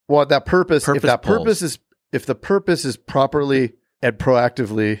Well, that purpose, Purpose if the purpose is properly and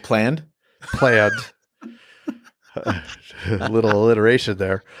proactively planned. A little alliteration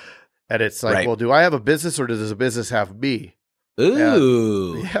there. And it's like, Right. well, do I have a business or does a business have me?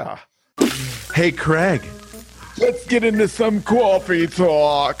 Ooh. And, yeah. Hey, Craig. Let's get into some coffee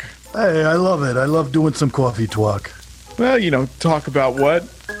talk. Hey, I love it. I love doing some coffee talk. Well, talk about what?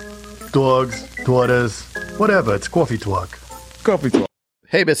 Dogs, daughters, whatever. It's coffee talk. Coffee talk.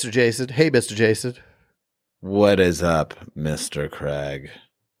 Hey, Mr. Jason. Hey, Mr. Jason. What is up, Mr. Craig?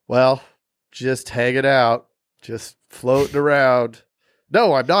 Well, just hanging out, just floating around.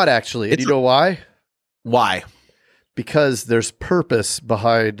 No, I'm not actually. And you know why? Why? Because there's purpose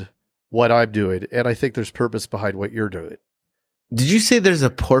behind what I'm doing. And I think there's purpose behind what you're doing. Did you say there's a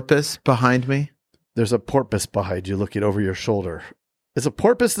porpoise behind me? There's a porpoise behind you looking over your shoulder. Is a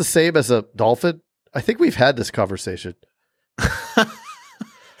porpoise the same as a dolphin? I think we've had this conversation.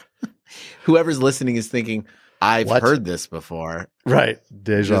 Whoever's listening is thinking, I've heard this before. Right.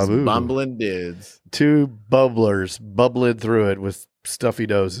 Deja vu. Bumbling dudes. Two bubblers bubbling through it with stuffy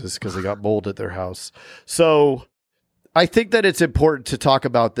noses because they got mold at their house. So I think that it's important to talk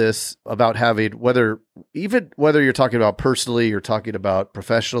about this, about having, whether you're talking about personally, you're talking about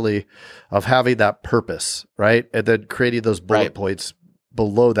professionally, of having that purpose, right? And then creating those bullet points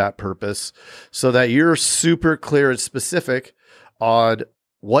below that purpose so that you're super clear and specific on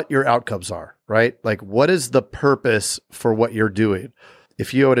what your outcomes are, right? Like, what is the purpose for what you're doing?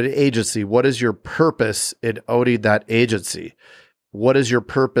 If you own an agency, what is your purpose in owning that agency? What is your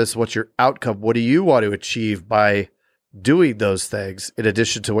purpose? What's your outcome? What do you want to achieve by doing those things in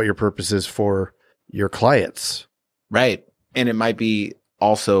addition to what your purpose is for your clients? Right. And it might be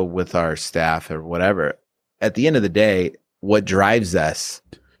also with our staff or whatever. At the end of the day, what drives us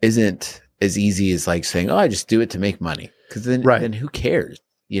isn't as easy as like saying, oh, I just do it to make money. Because then who cares?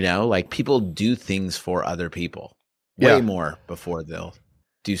 Like people do things for other people way more before they'll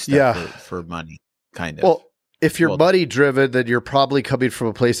do stuff for money, kind of. Well, if you're money driven, then you're probably coming from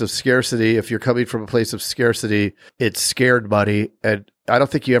a place of scarcity. If you're coming from a place of scarcity, it's scared money. And I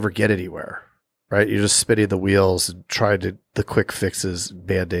don't think you ever get anywhere, right? You're just spinning the wheels and trying to the quick fixes,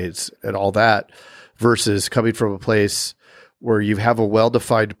 band-aids and all that, versus coming from a place where you have a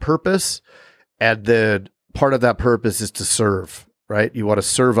well-defined purpose. And then part of that purpose is to serve, right? You want to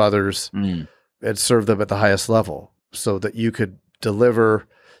serve others and serve them at the highest level so that you could deliver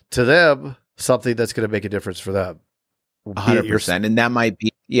to them something that's going to make a difference for them. 100%. And that might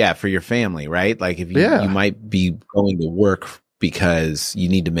be, for your family, right? Like if you might be going to work because you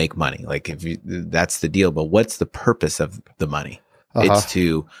need to make money. Like that's the deal. But what's the purpose of the money? It's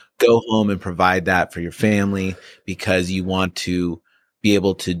to go home and provide that for your family because you want to be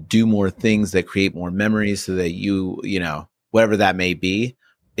able to do more things that create more memories so that whatever that may be.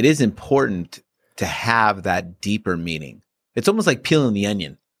 It is important to have that deeper meaning. It's almost like peeling the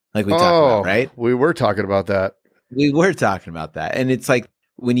onion. Like we talked about, right? We were talking about that. And it's like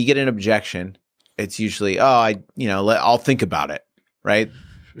when you get an objection, it's usually, I'll think about it, right?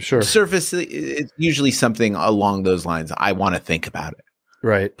 Sure. Surface, it's usually something along those lines. I want to think about it.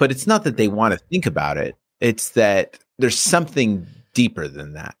 Right. But it's not that they want to think about it. It's that there's something deeper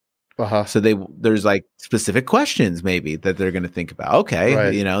than that. So there's like specific questions maybe that they're going to think about.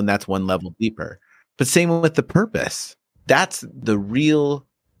 Okay. And that's one level deeper. But same with the purpose. That's the real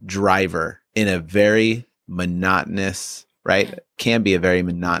driver in a very monotonous, right? Can be a very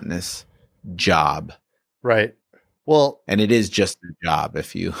monotonous job. Right. Well, and it is just a job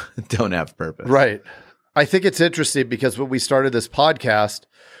if you don't have purpose. Right. I think it's interesting because when we started this podcast,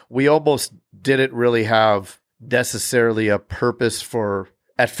 we almost didn't really have necessarily a purpose for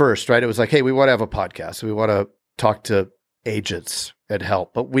at first, right? It was like, hey, we want to have a podcast. We want to talk to agents and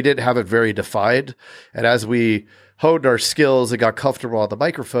help, but we didn't have it very defined. And as we honed our skills and got comfortable on the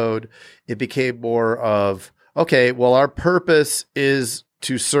microphone, it became more of, okay, well, our purpose is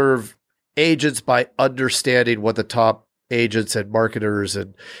to serve agents by understanding what the top agents and marketers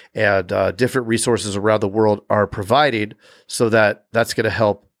and different resources around the world are providing so that that's going to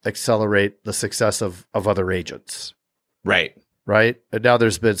help accelerate the success of other agents. Right. Right. And now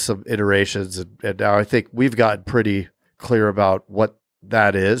there's been some iterations and now I think we've gotten pretty clear about what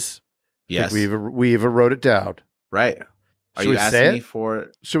that is. Yes. We even wrote it down. Right. Are you asking me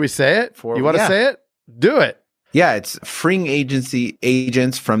for? Should we say it? You want to say it? Do it. Yeah, it's freeing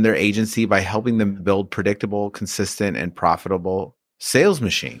agents from their agency by helping them build predictable, consistent, and profitable sales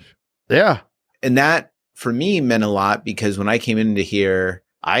machine. Yeah. And that for me meant a lot because when I came into here,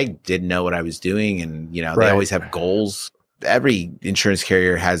 I didn't know what I was doing. And, they always have goals. Every insurance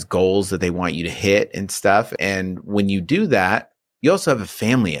carrier has goals that they want you to hit and stuff. And when you do that, you also have a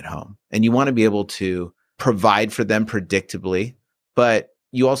family at home, and you want to be able to provide for them predictably, but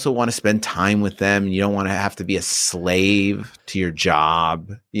you also want to spend time with them. You don't want to have to be a slave to your job,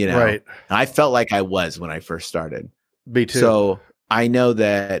 Right. And I felt like I was when I first started. Me too. So I know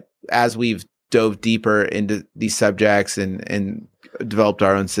that as we've dove deeper into these subjects and developed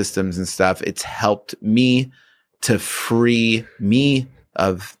our own systems and stuff, it's helped me to free me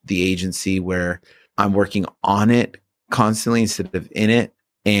of the agency where I'm working on it constantly instead of in it,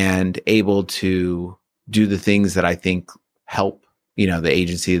 and able to do the things that I think help, the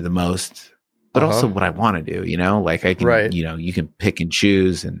agency the most, but also what I want to do, like I can, you can pick and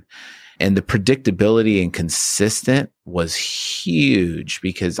choose, and the predictability and consistent was huge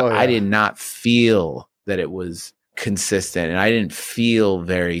because I did not feel that it was consistent, and I didn't feel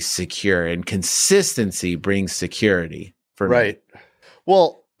very secure, and consistency brings security for me.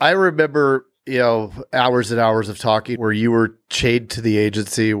 Well, I remember, hours and hours of talking where you were chained to the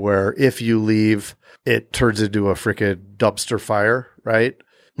agency where if you leave, it turns into a freaking dumpster fire, right?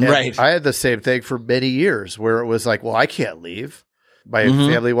 And right. I had the same thing for many years where it was like, well, I can't leave. My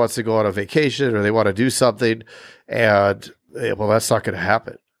family wants to go on a vacation or they want to do something. And, well, that's not going to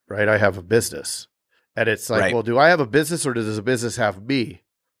happen, right? I have a business. And it's like, well, do I have a business or does a business have me?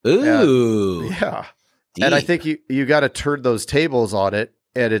 Ooh. And, yeah. Deep. And I think you got to turn those tables on it.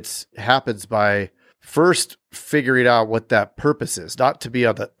 And it happens by first figuring out what that purpose is, not to be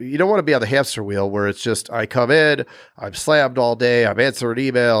you don't want to be on the hamster wheel where it's just, I come in, I'm slammed all day, I'm answering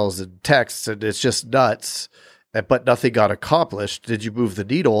emails and texts, and it's just nuts, but nothing got accomplished. Did you move the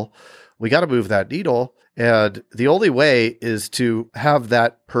needle? We got to move that needle. And the only way is to have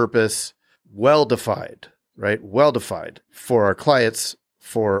that purpose well-defined, right? Well-defined for our clients,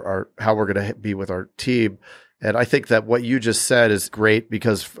 for how we're going to be with our team. And I think that what you just said is great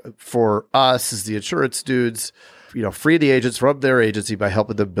because for us as the insurance dudes, free the agents from their agency by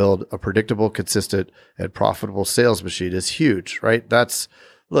helping them build a predictable, consistent, and profitable sales machine is huge, right?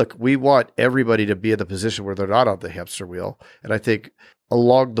 Look, we want everybody to be in the position where they're not on the hamster wheel. And I think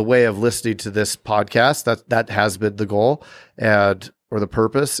along the way of listening to this podcast, that has been the goal or the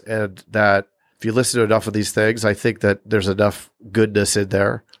purpose. And that if you listen to enough of these things, I think that there's enough goodness in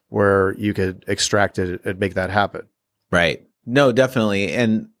there where you could extract it and make that happen. Right. No, definitely.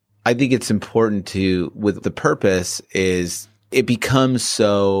 And I think it's important with the purpose is it becomes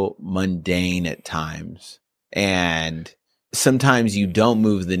so mundane at times. And sometimes you don't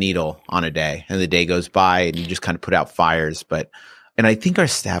move the needle on a day and the day goes by and you just kind of put out fires. And I think our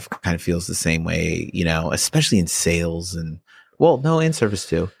staff kind of feels the same way, especially in sales and service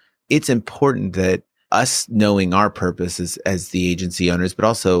too. It's important that us knowing our purpose as the agency owners, but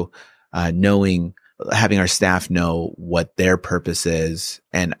also having our staff know what their purpose is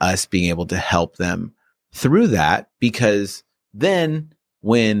and us being able to help them through that, because then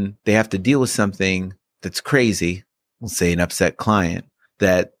when they have to deal with something that's crazy, we'll say an upset client,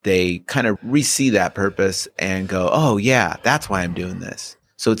 that they kind of re-see that purpose and go, oh yeah, that's why I'm doing this.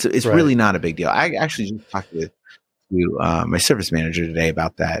 So it's really not a big deal. I actually just talked to my service manager today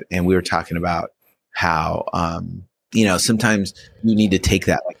about that. And we were talking about how, sometimes you need to take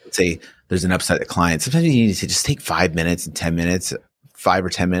that, like let's say there's an upset client. Sometimes you need to just take 5 minutes and 10 minutes, 5 or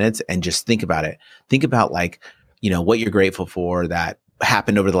 10 minutes and just think about it. Think about what you're grateful for that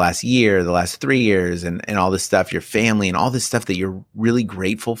happened over the last year, the last 3 years and all this stuff, your family and all this stuff that you're really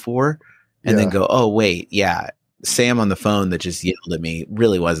grateful for. And then go, oh, wait, yeah. Sam on the phone that just yelled at me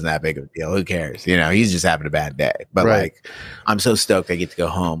really wasn't that big of a deal. Who cares? He's just having a bad day. But I'm so stoked I get to go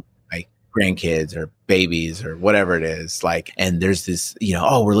home. Grandkids or babies or whatever it is, and there's this,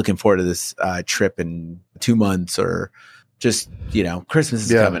 we're looking forward to this trip in 2 months, or just, Christmas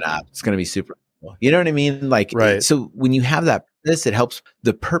is coming up. It's going to be super cool. You know what I mean? So when you have that,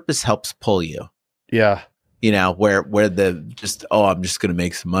 the purpose helps pull you. Yeah. Where I'm just going to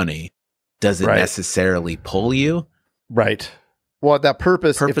make some money doesn't necessarily pull you. Right. Well, that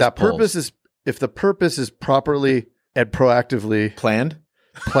purpose if the purpose is properly and proactively planned,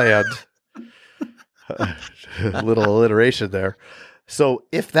 a little alliteration there. So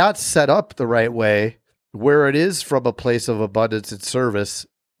if that's set up the right way, where it is from a place of abundance and service,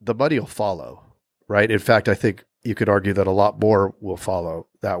 the money will follow, right? In fact, I think you could argue that a lot more will follow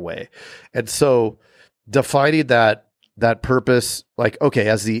that way. And so defining that purpose,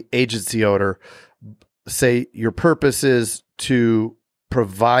 as the agency owner, say your purpose is to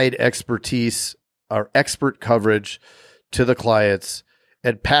provide expertise or expert coverage to the clients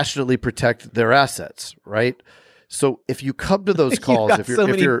and passionately protect their assets, right? So if you come to those calls, if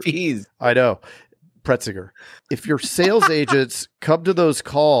you're P's. I know, Pretzinger, if your sales agents come to those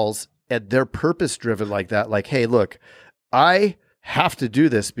calls and they're purpose driven like that, hey, look, I have to do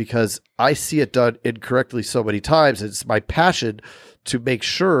this because I see it done incorrectly so many times. It's my passion to make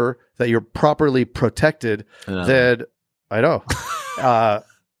sure that you're properly protected. Then I know.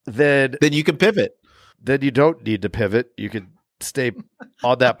 Then you can pivot. Then you don't need to pivot. You can stay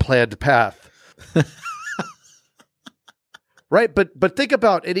on that planned path. Right. But think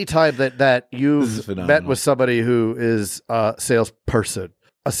about any time that you've met with somebody who is a salesperson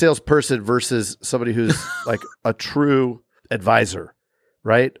versus somebody who's like a true advisor,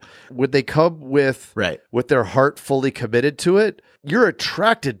 right? When they come with their heart fully committed to it, you're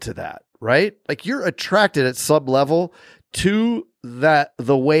attracted to that, right? Like you're attracted at some level to that,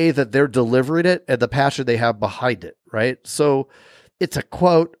 the way that they're delivering it and the passion they have behind it, right? So it's a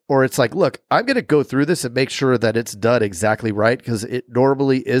quote, or it's like, look, I'm going to go through this and make sure that it's done exactly right because it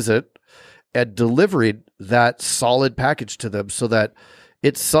normally isn't, and delivering that solid package to them so that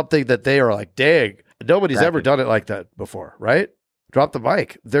it's something that they are like, dang, nobody's ever done it like that before, right? Drop the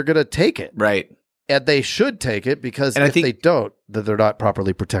mic. They're going to take it. Right. And they should take it because if they don't, then they're not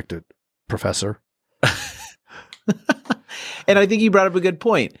properly protected, Professor. And I think you brought up a good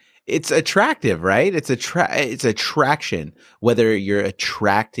point. It's attractive, right? It's attraction, whether you're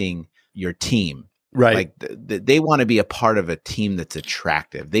attracting your team. Right. Like they want to be a part of a team that's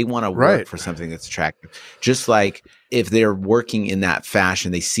attractive. They want to work for something that's attractive. Just like if they're working in that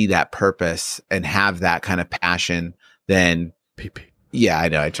fashion, they see that purpose and have that kind of passion, then yeah, I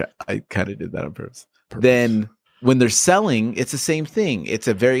know. I kind of did that on purpose. Then when they're selling, it's the same thing. It's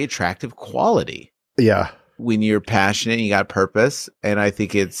a very attractive quality. Yeah. When you're passionate, you got purpose, and I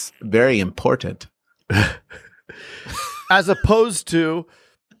think it's very important. As opposed to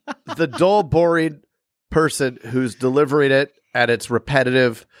the dull, boring person who's delivering it and it's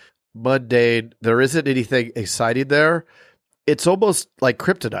repetitive, mundane. There isn't anything exciting there. It's almost like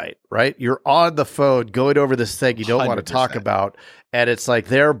kryptonite, right? You're on the phone going over this thing you don't 100%. Want to talk about, and it's like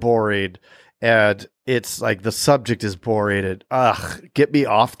they're boring, and it's like the subject is boring, and get me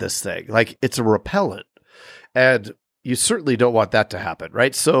off this thing. Like it's a repellent. And you certainly don't want that to happen,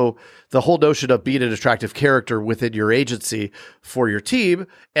 right? So the whole notion of being an attractive character within your agency for your team,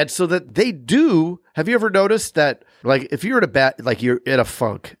 and so that they do. Have you ever noticed that, like, if you're you're in a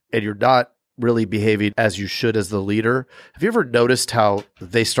funk and you're not really behaving as you should as the leader, have you ever noticed how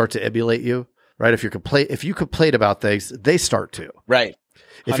they start to emulate you, right? If you complain about things, they start to. Right.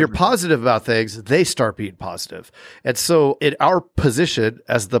 100%. If you're positive about things, they start being positive. And so in our position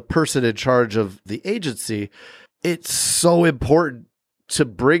as the person in charge of the agency, it's so important to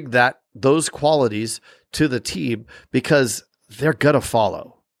bring those qualities to the team because they're going to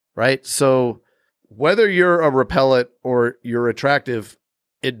follow, right? So whether you're a repellent or you're attractive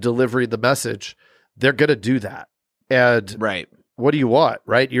in delivering the message, they're going to do that. And what do you want,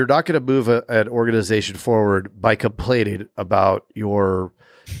 right? You're not going to move an organization forward by complaining about your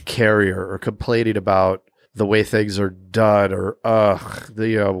carrier or complaining about the way things are done or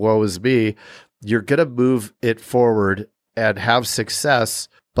woe is me. You're going to move it forward and have success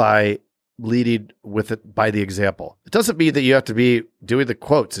by leading with it by the example. It doesn't mean that you have to be doing the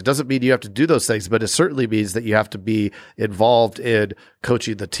quotes. It doesn't mean you have to do those things, but it certainly means that you have to be involved in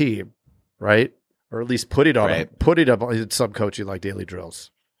coaching the team, right? Or at least putting up in some coaching like daily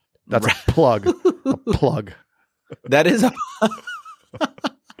drills. That's a plug. A plug. That is a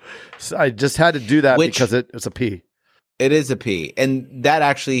So I just had to do that because it's a P. It is a P. And that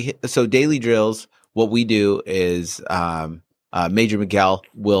actually, so daily drills, what we do is Major Miguel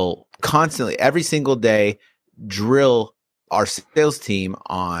will constantly, every single day, drill our sales team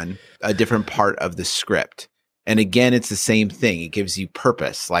on a different part of the script. And again, it's the same thing. It gives you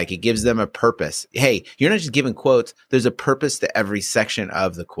purpose. Like it gives them a purpose. Hey, you're not just giving quotes. There's a purpose to every section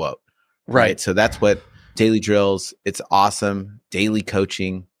of the quote. Right. So that's what daily drills. It's awesome. Daily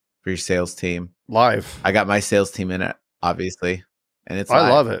coaching for your sales team. Live. I got my sales team in it, obviously. And it's live, I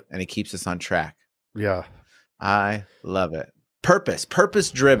love it. And it keeps us on track. Yeah. I love it.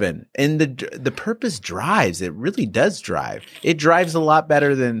 Purpose driven. And the purpose drives. It really does drive. It drives a lot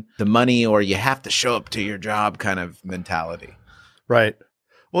better than the money or you have to show up to your job kind of mentality. Right.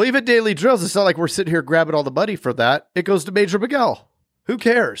 Well, even daily drills, it's not like we're sitting here grabbing all the money for that. It goes to Major Miguel. Who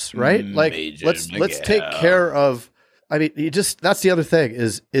cares, right? Like let's take care of, I mean, that's the other thing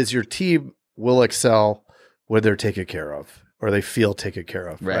is your team will excel when they're taken care of or they feel taken care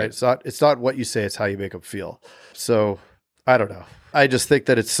of, right? It's not what you say, it's how you make them feel. So I don't know. I just think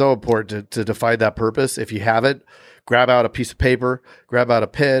that it's so important to define that purpose. If you haven't, grab out a piece of paper, grab out a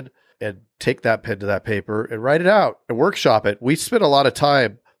pen, and take that pen to that paper and write it out and workshop it. We spent a lot of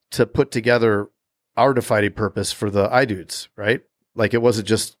time to put together our defining purpose for the iDudes, right? Like it wasn't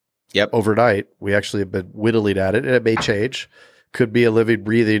just overnight. We actually have been whittling at it, and it may change could be a living,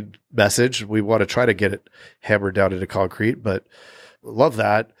 breathing message. We want to try to get it hammered down into concrete, but love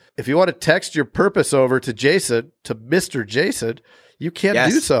that. If you want to text your purpose over to Jason, to Mr. Jason, you can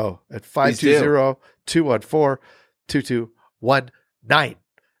do so at 520-214-2219.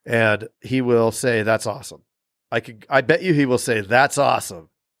 And he will say, that's awesome. I bet you he will say, that's awesome.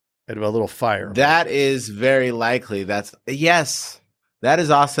 And a little fire. That is very likely. Yes, that is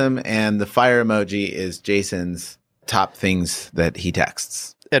awesome. And the fire emoji is Jason's top things that he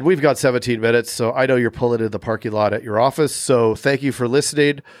texts. And we've got 17 minutes, so I know you're pulling in the parking lot at your office. So thank you for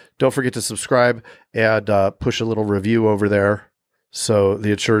listening. Don't forget to subscribe and push a little review over there so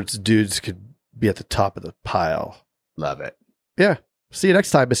the insurance dudes could be at the top of the pile. Love it. Yeah. See you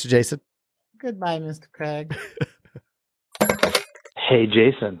next time, Mr. Jason. Goodbye, Mr. Craig. Hey,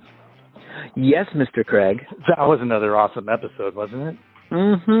 Jason. Yes, Mr. Craig. That was another awesome episode, wasn't it?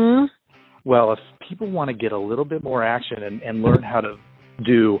 Mm-hmm. Well, if people want to get a little bit more action and learn how to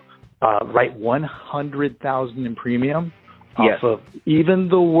write 100,000 in premium off of even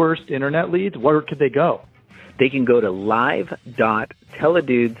the worst internet leads, where could they go? They can go to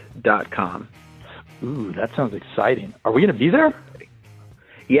live.teledudes.com. Ooh, that sounds exciting. Are we going to be there?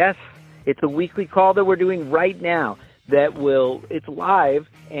 Yes. It's a weekly call that we're doing right now it's live,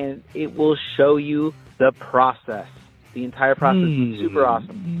 and it will show you the process. The entire process is super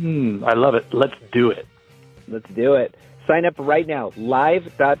awesome. I love it. Let's do it. Let's do it. Sign up right now,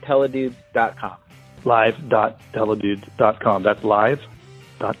 live.teledudes.com. Live.teledudes.com. That's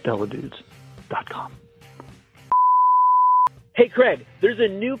live.teledudes.com. Hey, Craig, there's a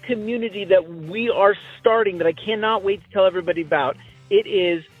new community that we are starting that I cannot wait to tell everybody about. It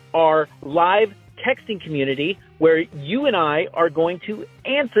is our live texting community where you and I are going to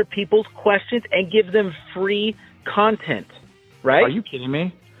answer people's questions and give them free content, right? Are you kidding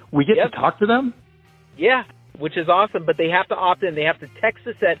me? We get to talk to them? Yeah, which is awesome, but they have to opt in. They have to text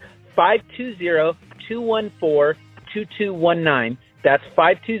us at 520-214-2219. That's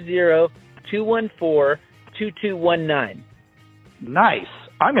 520-214-2219. Nice.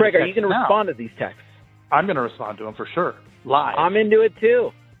 Craig, are you going to respond to these texts? I'm going to respond to them for sure. Live. I'm into it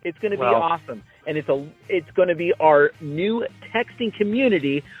too. It's going to be awesome. And it's going to be our new texting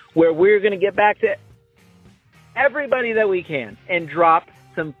community where we're going to get back to everybody that we can and drop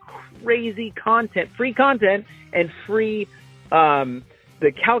some crazy content, free content, and free the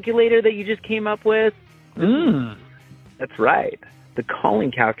calculator that you just came up with. That's right. The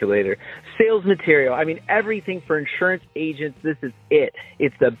calling calculator, sales material. I mean, everything for insurance agents. This is it.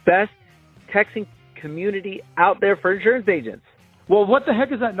 It's the best texting community out there for insurance agents. Well, what the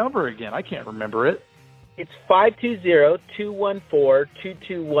heck is that number again? I can't remember it. It's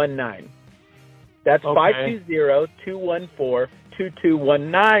 520-214-2219. That's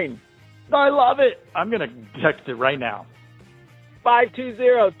 520-214-2219. I love it. I'm going to text it right now.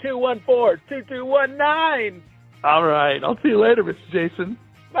 520-214-2219. All right. I'll see you later, Mr. Jason.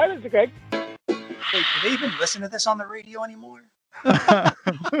 Bye, Mr. Craig. Wait, do they even listen to this on the radio anymore? I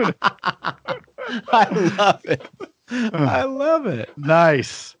love it. I love it.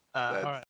 Nice. All right.